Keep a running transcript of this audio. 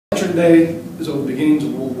today is of the beginnings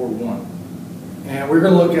of World War I. And we're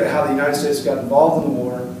going to look at how the United States got involved in the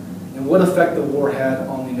war and what effect the war had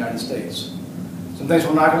on the United States. Some things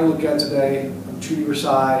we're not going to look at today are Treaty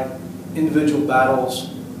Versailles, individual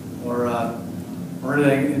battles, or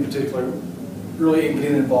anything in particular really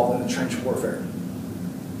getting involved in the trench warfare.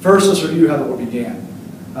 First, let's review how the war began.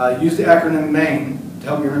 Use the acronym MAIN to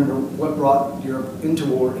help you remember what brought Europe into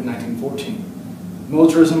war in 1914.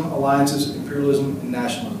 Militarism, alliances, imperialism, and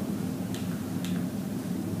nationalism.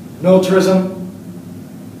 Militarism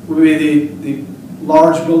would be the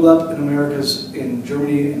large buildup in in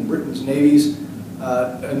Germany and Britain's navies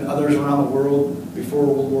and others around the world before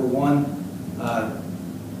World War I.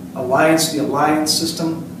 The alliance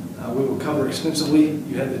system, we will cover extensively.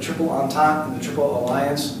 You had the Triple Entente and the Triple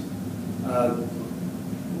Alliance.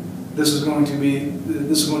 This is going to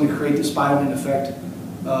create the spiraling effect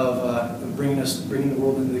of bringing the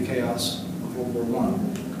world into the chaos of World War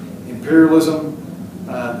I. Imperialism,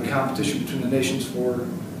 the competition between the nations for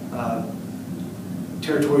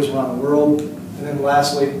territories around the world, and then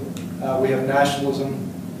lastly, we have nationalism,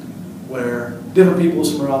 where different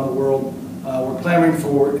peoples from around the world were clamoring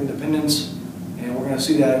for independence, and we're going to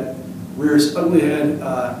see that rear its ugly head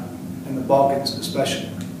in the Balkans, especially.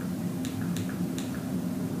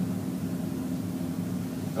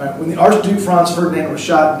 All right, when the Archduke Franz Ferdinand was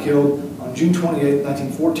shot and killed on June 28,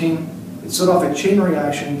 1914, it set off a chain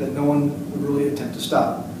reaction that no one would really attempt to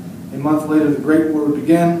stop. A month later, the Great War would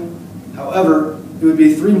begin. However, it would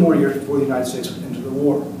be 3 more years before the United States would enter the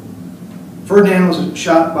war. Ferdinand was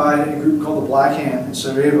shot by a group called the Black Hand in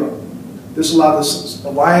Sarajevo. This allowed this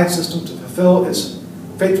alliance system to fulfill its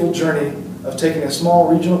fateful journey of taking a small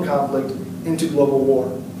regional conflict into global war.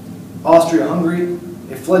 Austria-Hungary,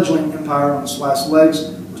 a fledgling empire on its last legs,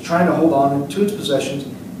 was trying to hold on to its possessions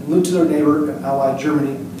and look to their neighbor and ally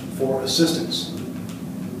Germany for assistance.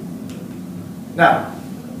 Now,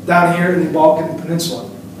 down here in the Balkan Peninsula,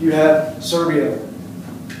 you have Serbia,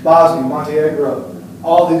 Bosnia, Montenegro,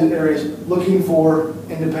 all these areas looking for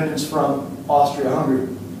independence from Austria-Hungary.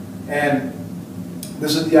 And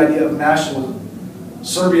this is the idea of nationalism.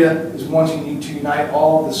 Serbia is wanting to unite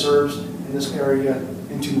all of the Serbs in this area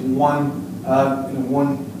into one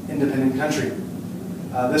independent country.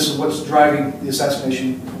 This is what's driving the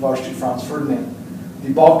assassination of Archduke Franz Ferdinand. The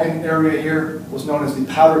Balkan area here was known as the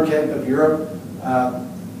powder keg of Europe.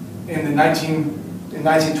 In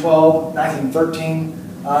 1912, 1913,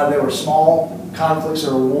 there were small conflicts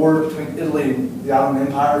or wars between Italy and the Ottoman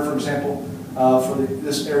Empire, for example. For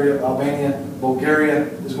this area of Albania, Bulgaria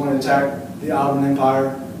is going to attack the Ottoman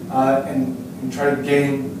Empire and try to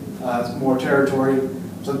gain more territory.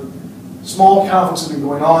 So small conflicts have been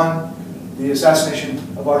going on. The assassination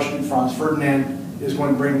of Archduke Franz Ferdinand is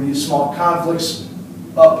going to bring these small conflicts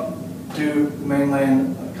up to the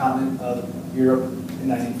mainland continent of Europe in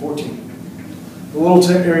 1914. The little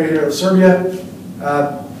area here of Serbia,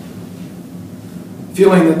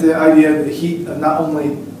 feeling that the idea, the heat of not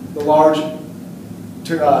only the large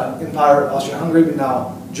empire of Austria-Hungary, but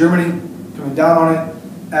now Germany coming down on it,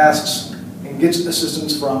 asks and gets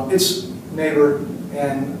assistance from its neighbor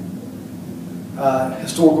and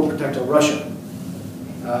historical protector, Russia.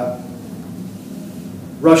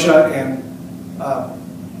 Russia and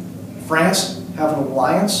France have an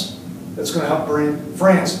alliance that's going to help bring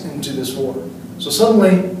France into this war. So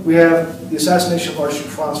suddenly we have the assassination of Archduke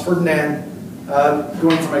Franz Ferdinand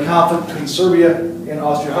going from a conflict between Serbia and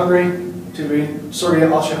Austria-Hungary to being Serbia,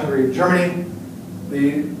 Austria-Hungary, and Germany.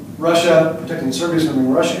 The Russia protecting Serbia is going to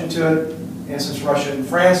bring Russia into it, and since Russia and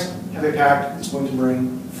France have a pact, it's going to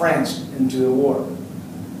bring France into the war.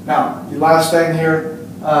 Now, the last thing here,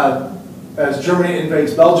 as Germany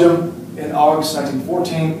invades Belgium in August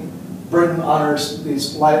 1914, Britain honors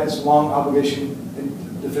its long obligation in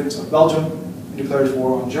defense of Belgium and declares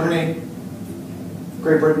war on Germany.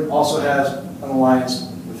 Great Britain also has an alliance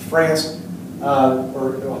with France, it's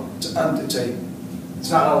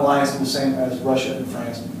not an alliance the same as Russia and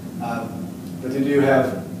France, but they do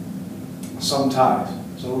have some ties.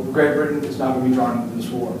 So Great Britain is not going to be drawn into this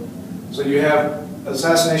war. So you have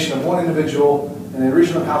assassination of one individual in a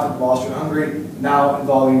regional conflict of Austria-Hungary, now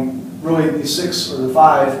involving really the 6 or the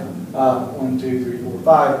 5, 1, 2, 3, 4,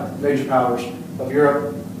 5 major powers of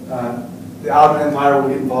Europe. The Ottoman Empire will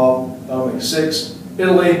get involved, that'll make 6.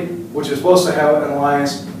 Italy, which is supposed to have an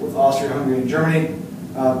alliance with Austria-Hungary and Germany,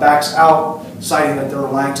 backs out, citing that their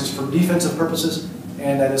alliance is for defensive purposes,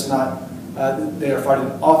 and that is not, they are fighting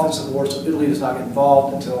offensive wars, so Italy does not get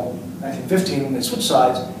involved until 1915 when they switch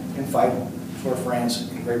sides and fight for France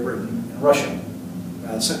and Great Britain and Russia.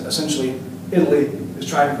 Essentially, Italy is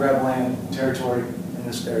trying to grab land and territory in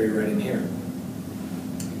this area right in here.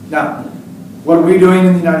 Now, what are we doing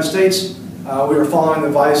in the United States? We are following the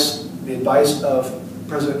advice of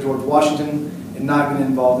President George Washington and not getting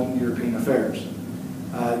involved in European affairs.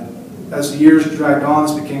 As the years dragged on,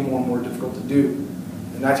 this became more and more difficult to do.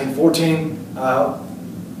 In 1914,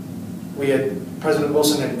 President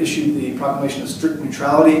Wilson had issued the Proclamation of Strict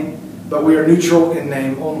Neutrality, but we are neutral in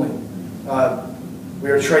name only. We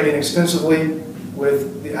are trading extensively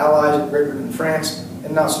with the Allies, Great Britain and France,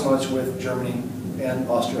 and not so much with Germany and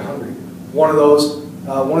Austria-Hungary. One of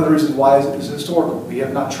the reasons why is historical. We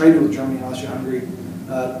have not traded with Germany and Austria-Hungary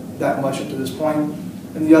that much up to this point,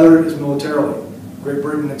 and the other is militarily. Great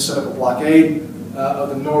Britain had set up a blockade of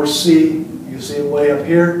the North Sea. You see it way up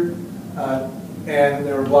here, and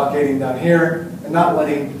they were blockading down here and not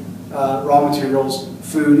letting raw materials,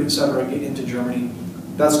 food, etc. get into Germany.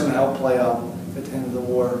 That's going to help play out at the end of the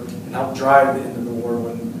war and help drive the end of the war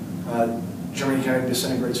when Germany kind of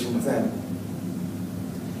disintegrates from within.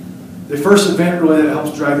 The first event really that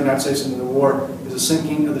helps drive the United States into the war is the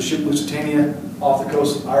sinking of the ship Lusitania off the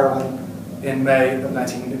coast of Ireland in May of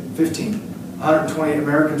 1915. 120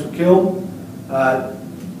 Americans were killed.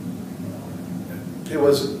 It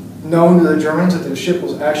was known to the Germans that the ship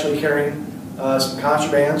was actually carrying some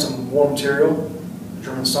contraband, some war material. The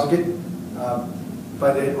Germans sunk it,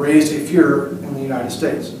 but it raised a furor in the United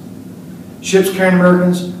States. Ships carrying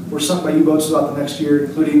Americans were sunk by U-boats throughout the next year,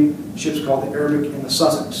 including ships called the Arabic and the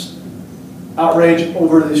Sussex. Outrage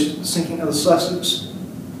over the sinking of the Sussex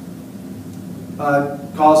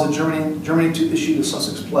caused Germany to issue the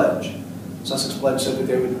Sussex Pledge. The Sussex Pledge said that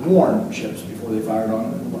they would warn ships before they fired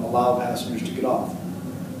on them and would allow passengers to get off.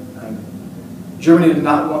 Germany did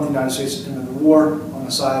not want the United States into the war on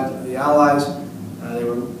the side of the Allies. They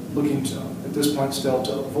were looking to, at this point still,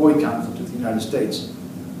 to avoid conflict with the United States.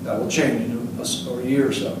 That will change in a year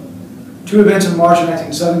or so. Two events in March of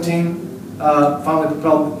 1917 finally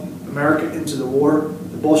propelled America into the war.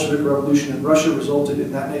 The Bolshevik Revolution in Russia resulted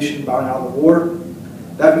in that nation bowing out of the war.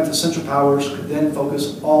 That meant the Central Powers could then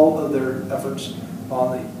focus all of their efforts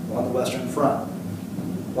on the Western Front.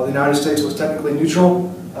 While the United States was technically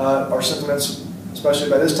neutral, our sentiments, especially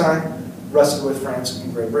by this time, rested with France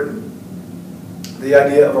and Great Britain. The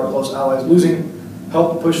idea of our close allies losing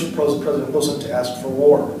helped push President Wilson to ask for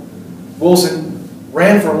war. Wilson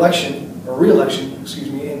ran for re-election,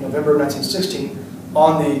 in November of 1916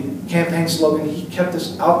 on the campaign slogan, "He kept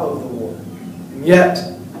us out of the war." And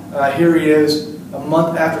yet, here he is, a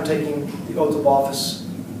month after taking the oath of office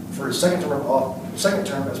for his second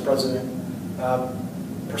term as president,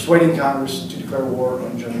 persuading Congress to declare war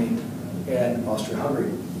on Germany and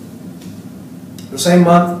Austria-Hungary. The same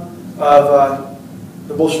month of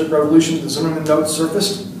the Bolshevik Revolution, the Zimmermann Notes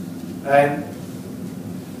surfaced, and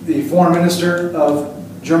the foreign minister of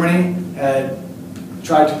Germany had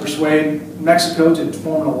tried to persuade Mexico to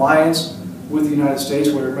form an alliance with the United States,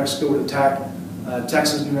 where Mexico would attack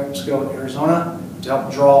Texas, New Mexico, and Arizona to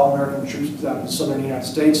help draw American troops out of the southern United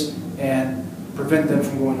States and prevent them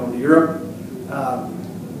from going over to Europe.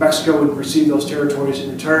 Mexico would receive those territories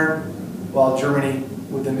in return, while Germany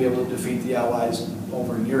would then be able to defeat the Allies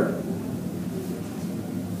over in Europe.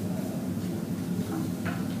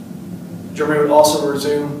 Germany would also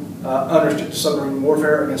resume unrestricted submarine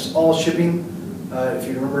warfare against all shipping. If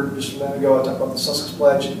you remember just a minute ago, I talked about the Sussex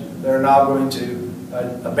Pledge. They're now going to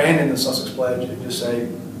abandon the Sussex Pledge and just say,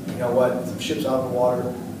 you know what, if the ship's out of the water,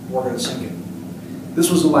 we're going to sink it. This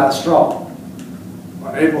was the last straw.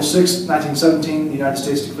 On April 6, 1917, the United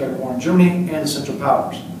States declared war on Germany and the Central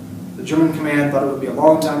Powers. The German command thought it would be a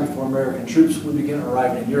long time before American troops would begin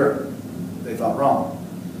arriving in Europe. They thought wrong.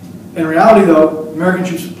 In reality, though, American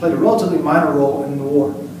troops played a relatively minor role in the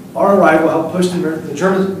war. Our arrival helped push the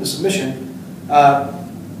Germans into submission,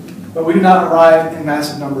 but we did not arrive in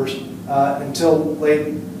massive numbers until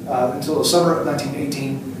the summer of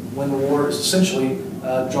 1918, when the war is essentially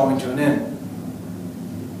drawing to an end.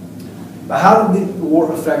 But how did the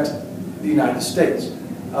war affect the United States?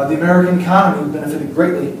 The American economy benefited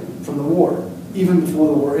greatly from the war, even before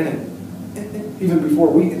the war ended, even before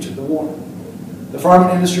we entered the war. The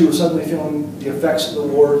farming industry was suddenly feeling the effects of the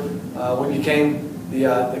war. We became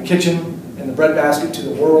the kitchen and the breadbasket to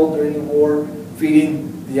the world during the war,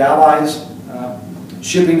 feeding the Allies.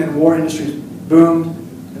 Shipping and war industries boomed,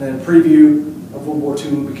 and then a preview of World War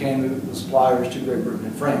II became the suppliers to Great Britain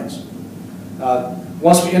and France.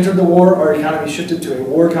 Once we entered the war, our economy shifted to a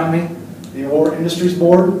war economy. The War Industries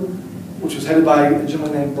Board, which was headed by a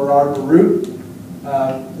gentleman named Bernard Baruch,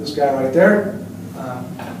 this guy right there,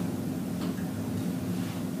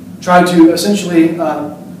 tried to essentially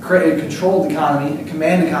create a controlled economy, a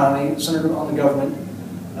command economy centered on the government,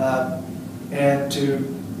 and to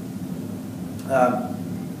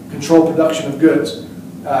control production of goods.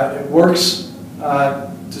 It works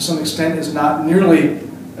to some extent. It's not nearly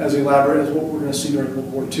as elaborate as what we're going to see during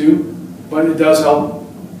World War II, but it does help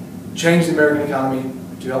change the American economy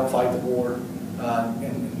to help fight the war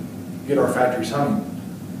and get our factories humming.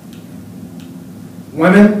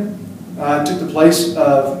 Women took the place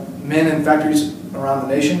of men in factories around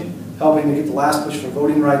the nation, helping to get the last push for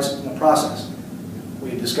voting rights in the process.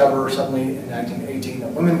 We discover suddenly in 1918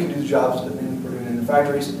 that women can do the jobs that men were doing in the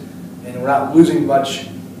factories, and we're not losing much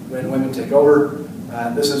when women take over.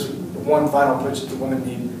 This is the one final push that the women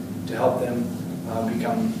need to help them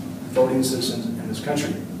become voting citizens in this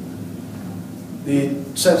country. The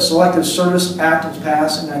Selective Service Act was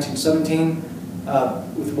passed in 1917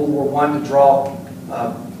 with World War I to draw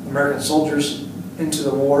American soldiers into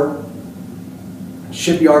the war.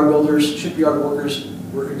 Shipyard builders, shipyard workers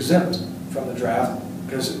were exempt from the draft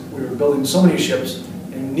because we were building so many ships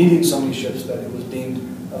and needing so many ships that it was deemed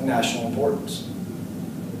of national importance.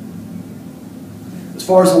 As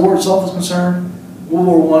far as the war itself is concerned, World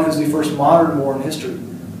War I is the first modern war in history.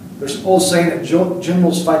 There's an old saying that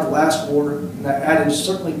generals fight the last war, and that adage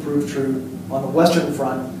certainly proved true on the Western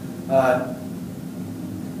Front of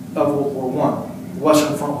World War I. The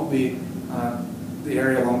Western Front will be the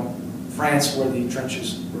area along France where the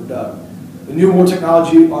trenches were dug. The new war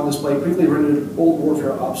technology on display quickly rendered old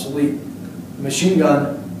warfare obsolete. The machine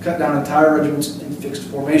gun cut down entire regiments in fixed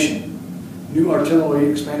formation. New artillery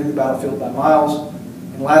expanded the battlefield by miles.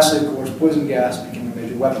 And lastly, of course, poison gas became a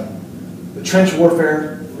major weapon. The trench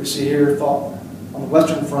warfare we see here fought on the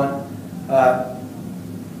Western Front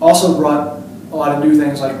also brought a lot of new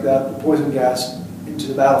things like the poison gas into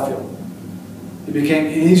the battlefield. It became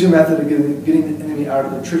an easier method of getting the enemy out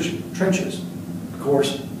of their trenches. Of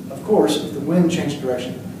course, if the wind changed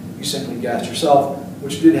direction, you simply gassed yourself,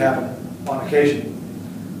 which did happen on occasion.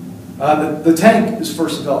 The tank is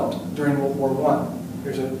first developed during World War I.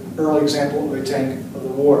 Here's an early example of a tank of the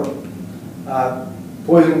war.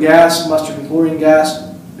 Poison gas, mustard and chlorine gas,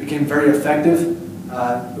 became very effective.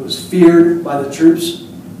 It was feared by the troops.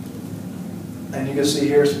 And you can see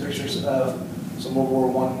here some pictures of some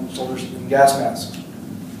World War I soldiers in gas masks.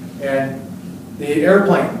 And the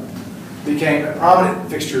airplane became a prominent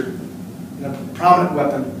fixture and a prominent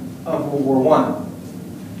weapon of World War I.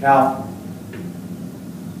 Now,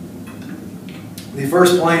 the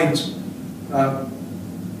first planes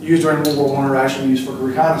used during World War I are actually used for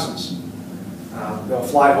reconnaissance. They'll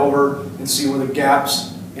fly over and see where the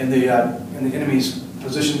gaps in the enemy's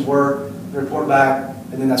positions were, report back,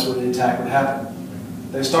 and then that's where the attack would happen.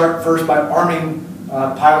 They start first by arming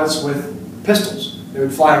pilots with pistols. They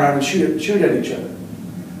would fly around and shoot at each other.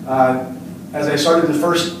 As they started to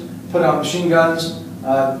first put out machine guns,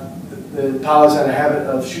 the pilots had a habit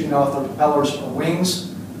of shooting off their propellers or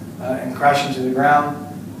wings and crashing to the ground.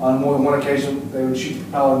 On more than one occasion, they would shoot the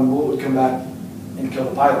propeller and the bullet would come back and kill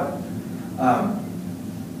the pilot.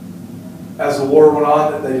 As the war went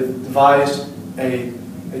on, they devised a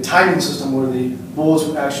timing system where the bullets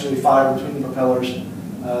would actually fire between the propellers.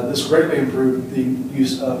 This greatly improved the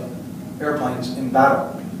use of airplanes in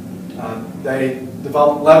battle. They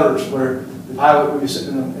developed levers where the pilot would be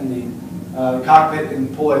sitting in the cockpit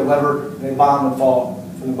and pull a lever, and a bomb would fall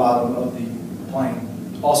from the bottom of the plane,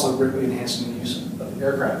 also greatly enhancing the use of the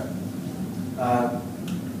aircraft.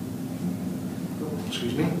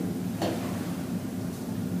 Excuse me.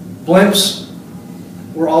 Blimps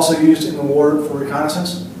were also used in the war for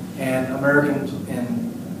reconnaissance, and American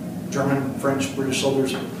and German, French, British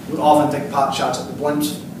soldiers would often take pot shots at the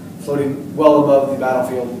blimps floating well above the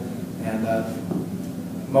battlefield, and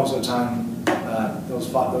most of the time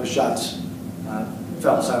those shots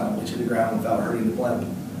fell silently to the ground without hurting the blimp.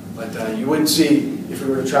 But you wouldn't see, if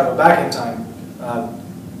we were to travel back in time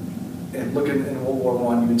and look in World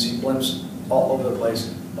War I, you would see blimps all over the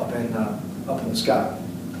place up in the sky.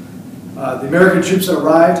 The American troops that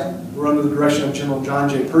arrived were under the direction of General John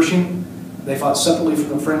J. Pershing. They fought separately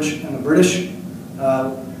from the French and the British,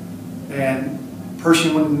 and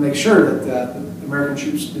Pershing wanted to make sure that the American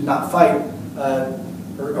troops did not fight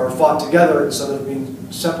or fought together instead of being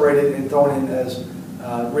separated and thrown in as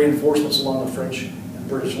reinforcements along the French and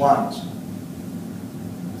British lines.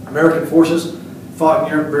 American forces fought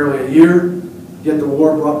in Europe barely a year, yet the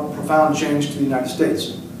war brought profound change to the United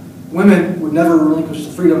States. Women would never relinquish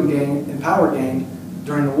the freedom gained and power gained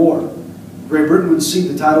during the war. Great Britain would cede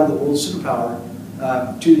the title of the world superpower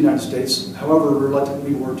to the United States, however reluctant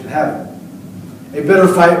we were to have it. A bitter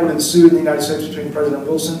fight would ensue in the United States between President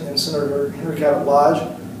Wilson and Senator Henry Cabot Lodge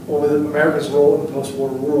over America's role in the post-war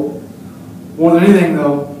world. More than anything,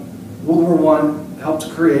 though, World War I helped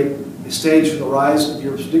to create a stage for the rise of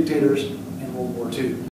Europe's dictators in World War II.